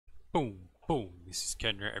Boom, boom. This is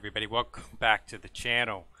Kendra, everybody. Welcome back to the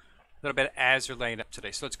channel. A little bit of Azur Lane up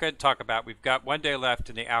today. So let's go ahead and talk about, we've got one day left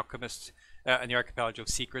in the Alchemist and the Archipelago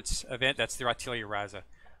Secrets event. That's the Raza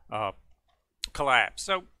collab.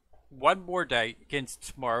 So one more day against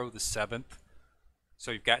tomorrow, the 7th.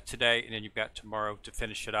 So you've got today and then you've got tomorrow to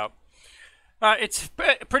finish it up. It's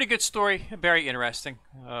a pretty good story, very interesting.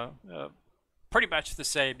 Pretty much the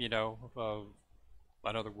same,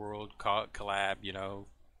 another world collab,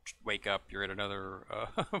 wake up, you're in another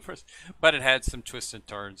but it had some twists and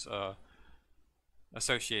turns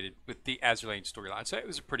associated with the Azur Lane storyline, so it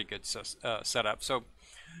was a pretty good setup. So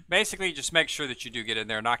basically just make sure that you do get in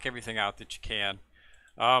there, knock everything out that you can.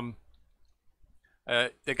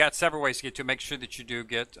 They've got several ways to get to it. Make sure that you do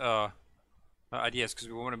get ideas, because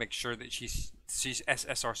we want to make sure that she's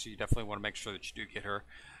SSR, so you definitely want to make sure that you do get her.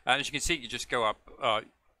 As you can see, you just go up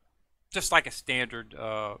just like a standard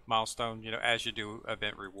milestone, as you do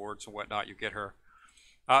event rewards and whatnot, you get her.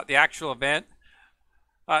 The actual event,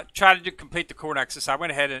 try to complete the core nexus. I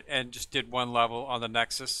went ahead and just did one level on the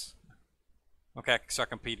nexus. Okay, so I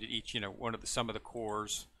completed each, some of the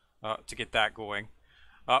cores to get that going.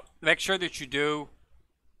 Make sure that you do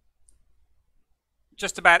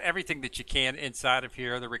just about everything that you can inside of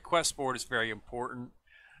here. The request board is very important.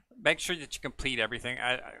 Make sure that you complete everything.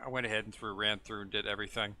 I went ahead and ran through and did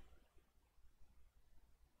everything.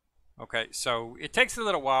 Okay, so it takes a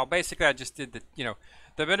little while. Basically, I just did the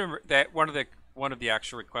minimum, that one of the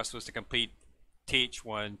actual requests was to complete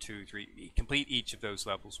TH1, 2, 3, complete each of those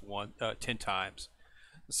levels 10 times.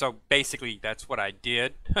 So basically, that's what I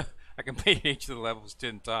did. I completed each of the levels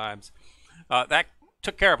 10 times. That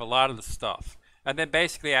took care of a lot of the stuff. And then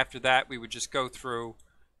basically after that, we would just go through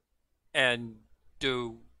and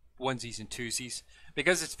do onesies and twosies,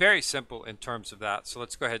 because it's very simple in terms of that. So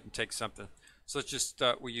let's go ahead and take something. So let's just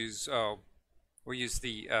we'll use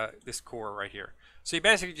the this core right here. So you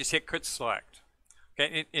basically just hit quit select.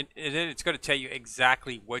 Okay, and then it's going to tell you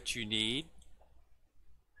exactly what you need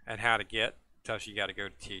and how to get. It tells you got to go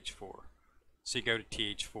to TH4. So you go to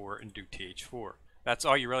TH4 and do TH4. That's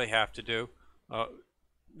all you really have to do.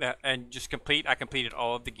 And just complete. I completed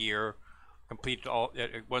all of the gear. Completed all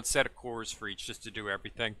one set of cores for each, just to do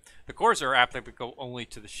everything. The cores are applicable only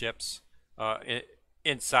to the ships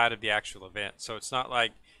inside of the actual event. So it's not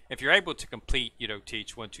like, if you're able to complete,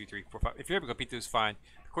 TH1, 2, 3, 4, 5. If you're able to complete those, fine.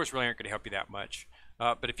 The cores really aren't going to help you that much.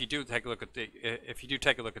 But if you do take a look at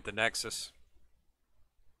the Nexus,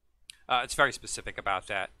 it's very specific about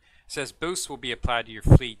that. It says boosts will be applied to your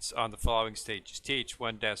fleets on the following stages: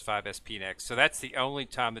 TH1-5 SP next. So that's the only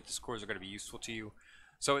time that the cores are going to be useful to you.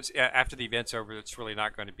 So it's after the event's over, it's really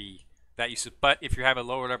not going to be that useful. But if you have a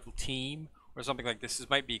lower level team or something like this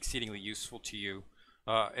might be exceedingly useful to you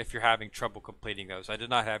if you're having trouble completing those. I did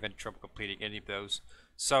not have any trouble completing any of those,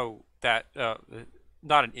 so that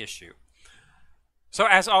not an issue. So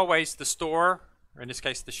as always, the store, or in this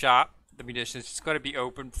case the shop, the munitions, it's going to be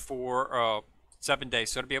open for 7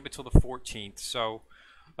 days, so it'll be open until the 14th. So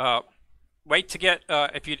wait to get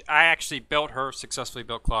I actually successfully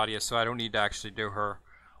built Claudia, so I don't need to actually do her.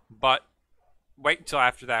 But wait until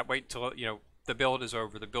after that. Wait until the build is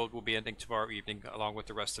over. The build will be ending tomorrow evening, along with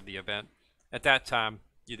the rest of the event. At that time,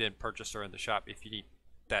 you then purchase her in the shop if you need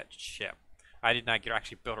that ship. I did not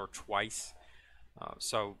actually build her twice,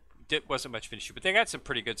 so it wasn't much of an issue. But they got some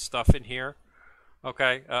pretty good stuff in here.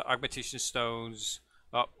 Okay, augmentation stones,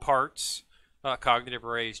 parts, cognitive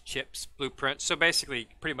arrays, chips, blueprints. So basically,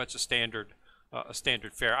 pretty much a standard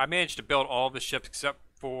fare. I managed to build all the ships except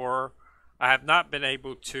for I have not been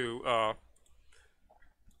able to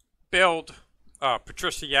build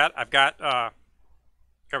Patricia yet. I've got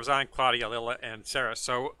Cabazon, Claudia, Lila, and Sarah.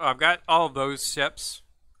 So I've got all of those ships,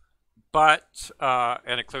 but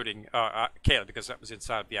and including Kayla, because that was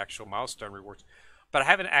inside of the actual milestone rewards. But I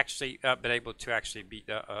haven't actually been able to actually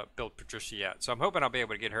build Patricia yet. So I'm hoping I'll be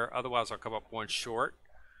able to get her. Otherwise, I'll come up one short.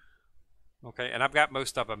 Okay, and I've got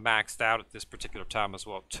most of them maxed out at this particular time as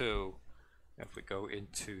well too. If we go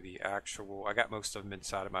into the actual, I got most of them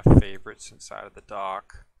inside of my favorites inside of the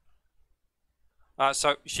dock.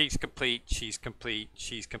 So she's complete.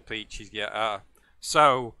 Yeah.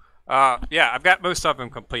 I've got most of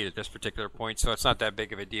them complete at this particular point, so it's not that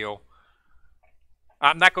big of a deal.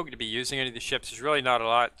 I'm not going to be using any of the ships. There's really not a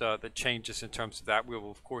lot that changes in terms of that. We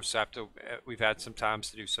will, of course, have to. We've had some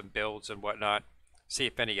times to do some builds and whatnot. See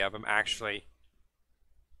if any of them actually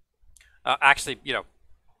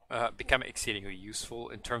become exceedingly useful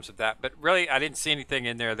in terms of that. But really, I didn't see anything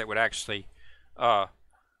in there that would actually,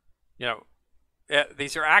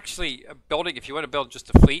 these are actually building. If you want to build just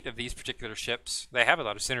a fleet of these particular ships, they have a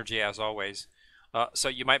lot of synergy as always. So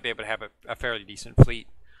you might be able to have a fairly decent fleet.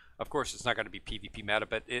 Of course, it's not going to be PvP meta,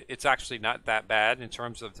 but it's actually not that bad in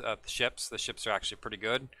terms of the ships. The ships are actually pretty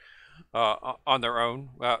good on their own,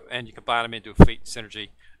 and you combine them into a fleet synergy.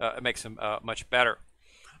 It makes them much better.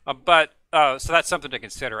 So that's something to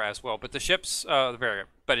consider as well. But the ships,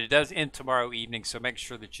 but it does end tomorrow evening, so make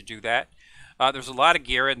sure that you do that. There's a lot of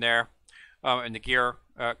gear in there, and the gear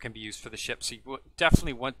can be used for the ships. So you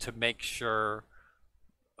definitely want to make sure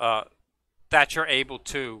that you're able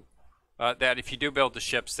to, that if you do build the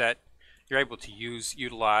ships, that you're able to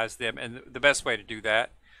utilize them. And the best way to do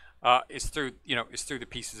that is through the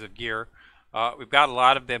pieces of gear. We've got a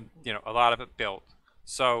lot of them, a lot of it built.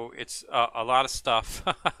 So it's a lot of stuff.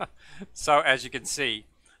 So as you can see,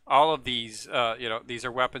 all of these, these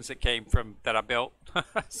are weapons that I built.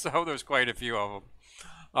 So there's quite a few of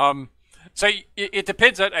them. So it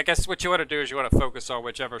depends on, I guess what you want to do is you want to focus on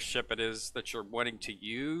whichever ship it is that you're wanting to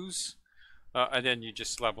use. And then you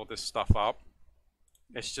just level this stuff up.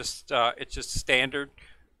 It's just standard.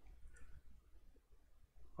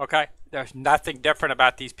 Okay, there's nothing different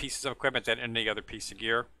about these pieces of equipment than any other piece of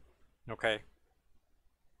gear. Okay.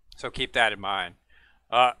 So keep that in mind.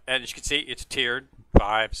 And as you can see, it's tiered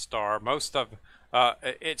 5-star. Most of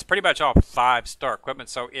it's pretty much all 5-star equipment,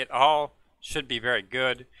 so it all should be very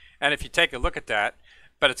good. And if you take a look at that,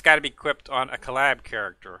 but it's got to be equipped on a collab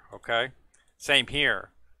character. Okay, same here.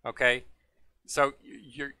 Okay, so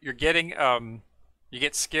you're getting you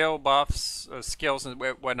get skill buffs, skills and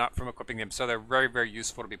whatnot from equipping them. So they're very, very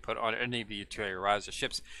useful to be put on any of the utility riser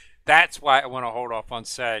ships. That's why I want to hold off on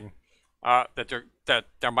saying that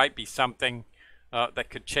there might be something that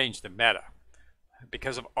could change the meta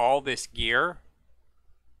because of all this gear.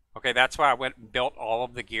 Okay, that's why I went and built all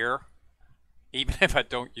of the gear, even if I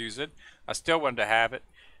don't use it. I still wanted to have it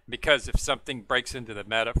because if something breaks into the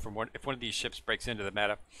meta if one of these ships breaks into the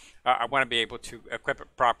meta, I want to be able to equip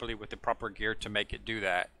it properly with the proper gear to make it do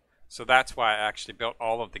that. So that's why I actually built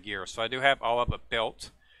all of the gear. So I do have all of it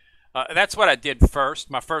built. That's what I did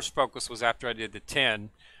first. My first focus was after I did the 10.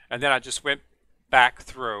 And then I just went back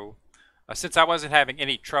through. Since I wasn't having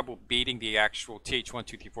any trouble beating the actual TH1,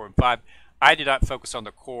 2, 3, 4, and 5, I did not focus on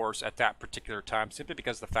the cores at that particular time, simply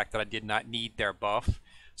because of the fact that I did not need their buff.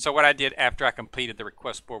 So what I did after I completed the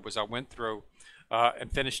request board was I went through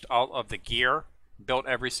and finished all of the gear, built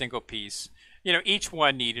every single piece. Each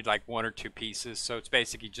one needed like 1 or 2 pieces, so it's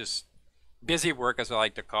basically just busy work, as I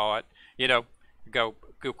like to call it. Go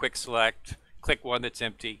quick select, click one that's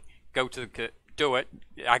empty, go to the do it.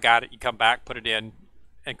 I got it. You come back, put it in,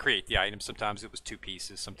 and create the item. Sometimes it was 2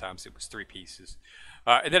 pieces. Sometimes it was 3 pieces.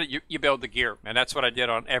 And then you build the gear. And that's what I did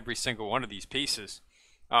on every single one of these pieces.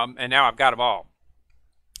 And now I've got them all.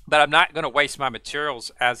 But I'm not going to waste my materials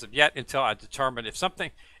as of yet until I determine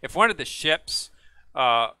if one of the ships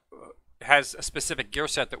has a specific gear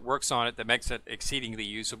set that works on it that makes it exceedingly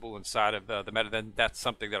usable inside of the meta, then that's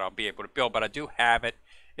something that I'll be able to build. But I do have it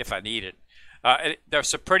if I need it. There's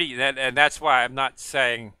some pretty, and that's why I'm not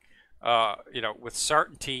saying, with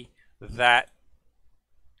certainty that,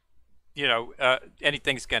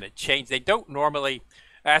 anything's going to change. They don't normally.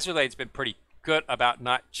 Azur Lane's been pretty good about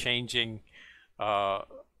not changing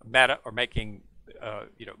meta or making,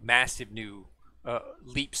 massive new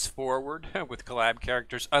leaps forward with collab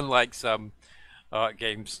characters, unlike some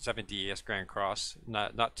games, 7DS Grand Cross,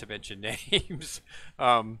 not to mention names.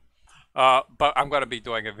 But I'm going to be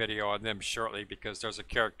doing a video on them shortly because there's a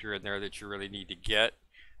character in there that you really need to get.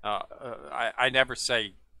 I never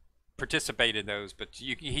say participate in those, but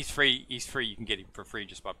he's free. He's free. You can get him for free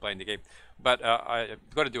just by playing the game. But I'm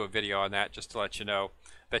going to do a video on that just to let you know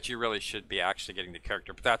that you really should be actually getting the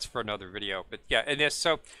character. But that's for another video. But yeah,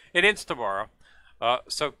 so it ends tomorrow.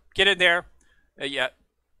 So get in there.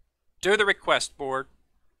 Do the request board.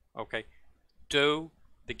 Okay. Do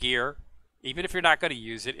the gear. Even if you're not going to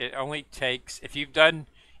use it, it only takes, if you've done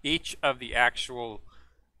each of the actual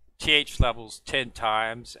TH levels 10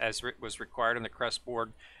 times as was required on the crest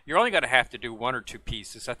board, you're only going to have to do 1 or 2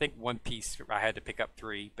 pieces. I think 1 piece, I had to pick up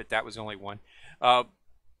 3, but that was only 1. But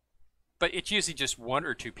it's usually just 1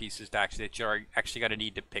 or 2 pieces that you're actually going to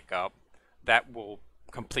need to pick up. That will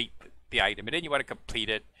complete the item. And then you want to complete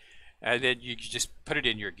it, and then you just put it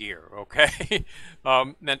in your gear, okay?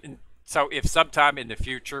 So if sometime in the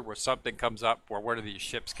future where something comes up where one of these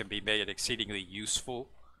ships can be made exceedingly useful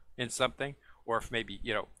in something, or if maybe,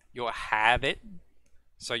 you'll have it,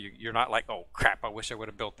 so you're not like, oh crap, I wish I would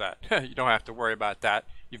have built that. You don't have to worry about that.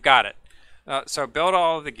 You've got it. So build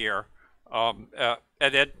all of the gear, and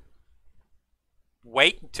then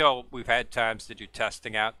wait until we've had times to do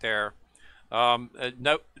testing out there.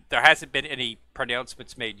 No, there hasn't been any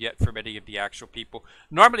pronouncements made yet from any of the actual people.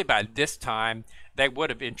 Normally by this time, they would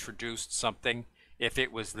have introduced something if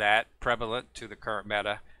it was that prevalent to the current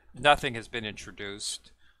meta. Nothing has been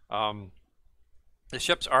introduced. The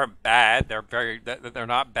ships aren't bad. They're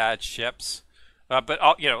not bad ships. But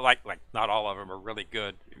all, like not all of them are really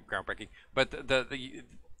good, groundbreaking. But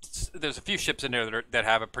there's a few ships in there that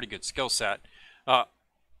have a pretty good skill set. Uh,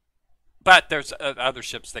 but there's other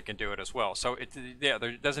ships that can do it as well. So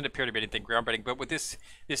there doesn't appear to be anything groundbreaking. But with this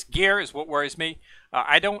gear is what worries me.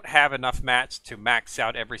 I don't have enough mats to max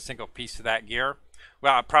out every single piece of that gear.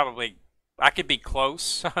 Well, I could be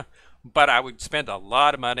close, but I would spend a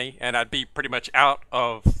lot of money, and I'd be pretty much out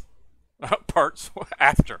of parts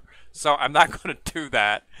after. So I'm not going to do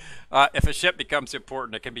that. If a ship becomes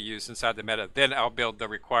important, it can be used inside the meta. Then I'll build the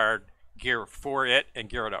required gear for it and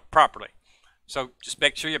gear it up properly. So just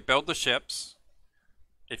make sure you build the ships,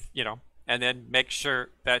 and then make sure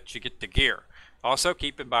that you get the gear. Also,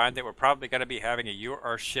 keep in mind that we're probably going to be having a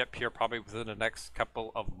UR ship here probably within the next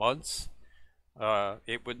couple of months.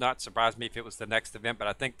 It would not surprise me if it was the next event, but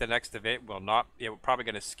I think the next event will not. We're probably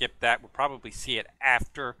going to skip that. We'll probably see it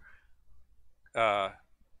after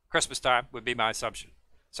Christmas time would be my assumption.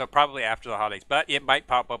 So probably after the holidays, but it might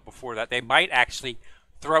pop up before that. They might actually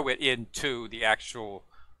throw it into the actual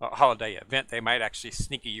holiday event. They might actually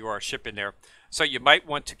sneak a UR ship in there. So you might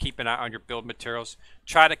want to keep an eye on your build materials.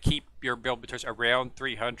 Try to keep your build materials around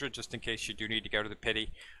 300 just in case you do need to go to the pity,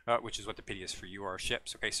 which is what the pity is for UR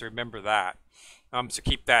ships. Okay, so remember that. So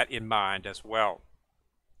keep that in mind as well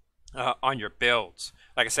on your builds.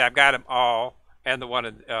 Like I said, I've got them all, and the one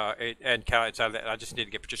in Cali inside that I just need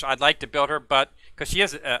to get Patricia. I'd like to build her, but because she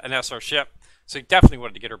is an SR ship, so you definitely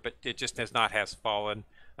wanted to get her, but it just has fallen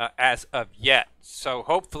as of yet. So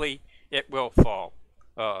hopefully it will fall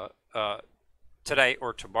today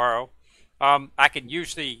or tomorrow. I can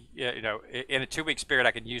usually, in a 2-week period,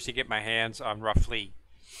 I can usually get my hands on roughly.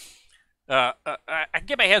 I can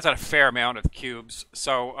get my hands on a fair amount of cubes.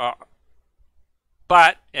 So,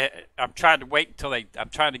 but I'm trying to wait until I'm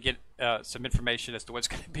trying to get some information as to what's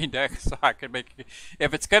going to be next, so I can make.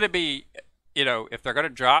 If it's going to be, if they're going to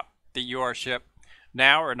drop the UR ship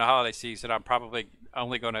now or in the holiday season, I'm probably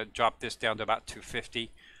only going to drop this down to about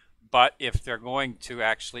 250. But if they're going to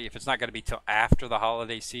actually, if it's not going to be till after the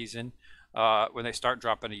holiday season, when they start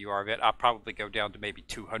dropping a UR event, I'll probably go down to maybe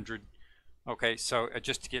 200. Okay, so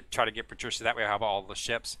just to try to get Patricia, that way I have all the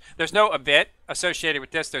ships. There's no event associated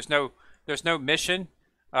with this. There's no mission,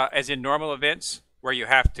 as in normal events, where you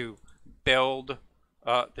have to build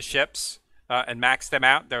the ships and max them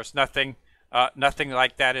out. There's nothing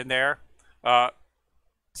like that in there.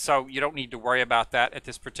 So you don't need to worry about that at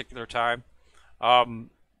this particular time.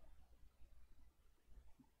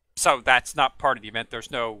 So that's not part of the event.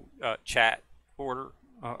 There's no chat order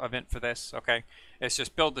event for this. Okay, it's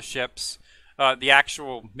just build the ships. The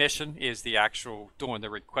actual mission is the actual doing the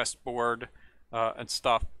request board and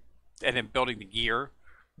stuff, and then building the gear.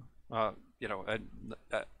 And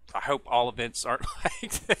I hope all events aren't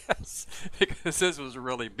like this, because this was a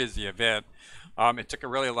really busy event. It took a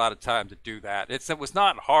lot of time to do that. It was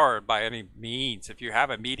not hard by any means. If you have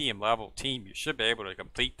a medium level team, you should be able to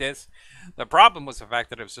complete this. The problem was the fact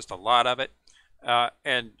that it was just a lot of it,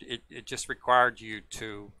 and it just required you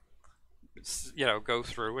to, go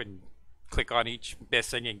through and click on each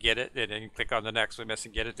missing and get it, and then click on the next one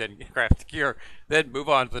missing, get it, then craft the gear, then move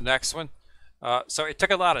on to the next one. So it took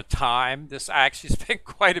a lot of time. I actually spent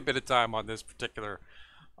quite a bit of time on this particular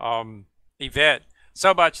event,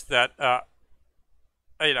 so much that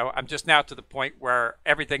I'm just now to the point where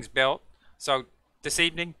everything's built. So this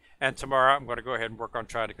evening and tomorrow, I'm going to go ahead and work on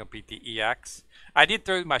trying to complete the EX. I did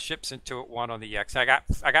throw my ships into it one on the EX. I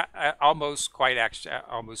almost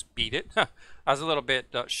beat it. I was a little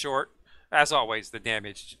bit short. As always, the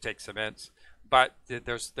damage takes immense. But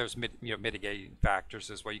there's mitigating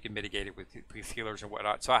factors as well. You can mitigate it with healers and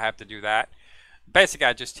whatnot. So I have to do that. Basically,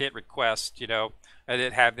 I just hit request, and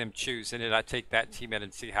then have them choose, and then I take that team in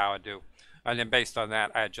and see how I do. And then based on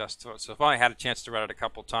that, I adjust to it. So if I only had a chance to run it a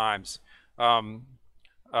couple times,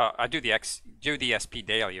 I do the SP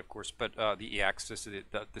daily, of course, but the EX, this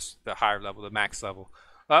is the higher level, the max level.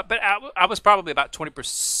 But I was probably about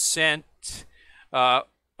 20% on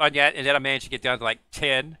that, and then I managed to get down to like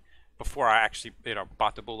 10 before I actually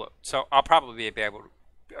bought the bullet. So I'll probably be able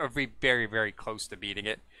to be very, very close to beating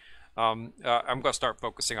it. I'm going to start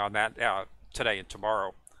focusing on that today and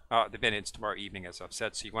tomorrow. The event ends tomorrow evening, as I've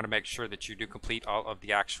said. So you want to make sure that you do complete all of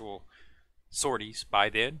the actual sorties by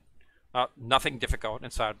then. Nothing difficult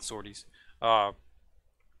inside the sorties.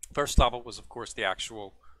 First level was, of course, the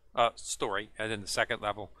actual story, and then the second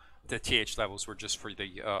level, the TH levels, were just for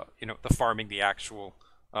the the farming, the actual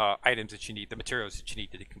items that you need, the materials that you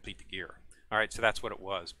need to complete the gear. All right, so that's what it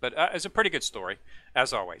was. But it's a pretty good story,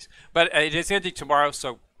 as always. But it is ending tomorrow,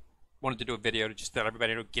 so wanted to do a video to just let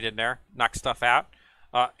everybody know, get in there, knock stuff out.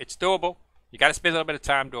 It's doable. You got to spend a little bit of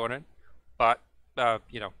time doing it, but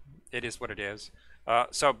you know, it is what it is.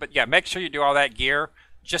 But yeah, make sure you do all that gear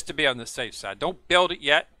just to be on the safe side. Don't build it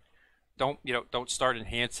yet. Don't start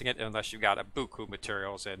enhancing it unless you've got a buku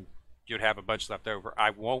materials and you'd have a bunch left over. I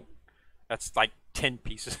won't. That's like 10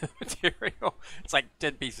 pieces of material. It's like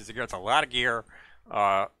 10 pieces of gear. It's a lot of gear.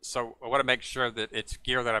 So I want to make sure that it's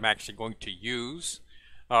gear that I'm actually going to use.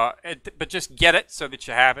 But just get it so that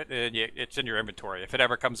you have it and it's in your inventory. If it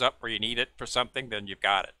ever comes up where you need it for something, then you've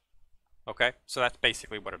got it. Okay, so that's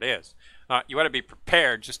basically what it is. You want to be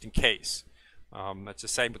prepared just in case. It's the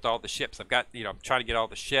same with all the ships. I'm trying to get all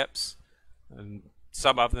the ships, and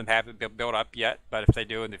some of them haven't been built up yet. But if they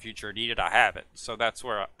do in the future need it, I have it. So that's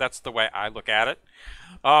the way I look at it.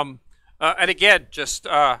 And again, just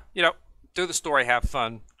do the story, have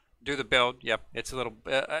fun. Do the build. Yep, it's a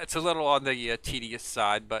little on the tedious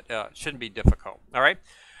side, but shouldn't be difficult. All right,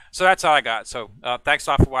 so that's all I got. So thanks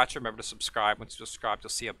a lot for watching. Remember to subscribe. Once you subscribe,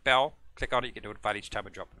 you'll see a bell. Click on it. You get notified each time I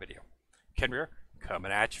drop a video. Ken Rear,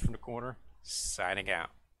 coming at you from the corner, signing out.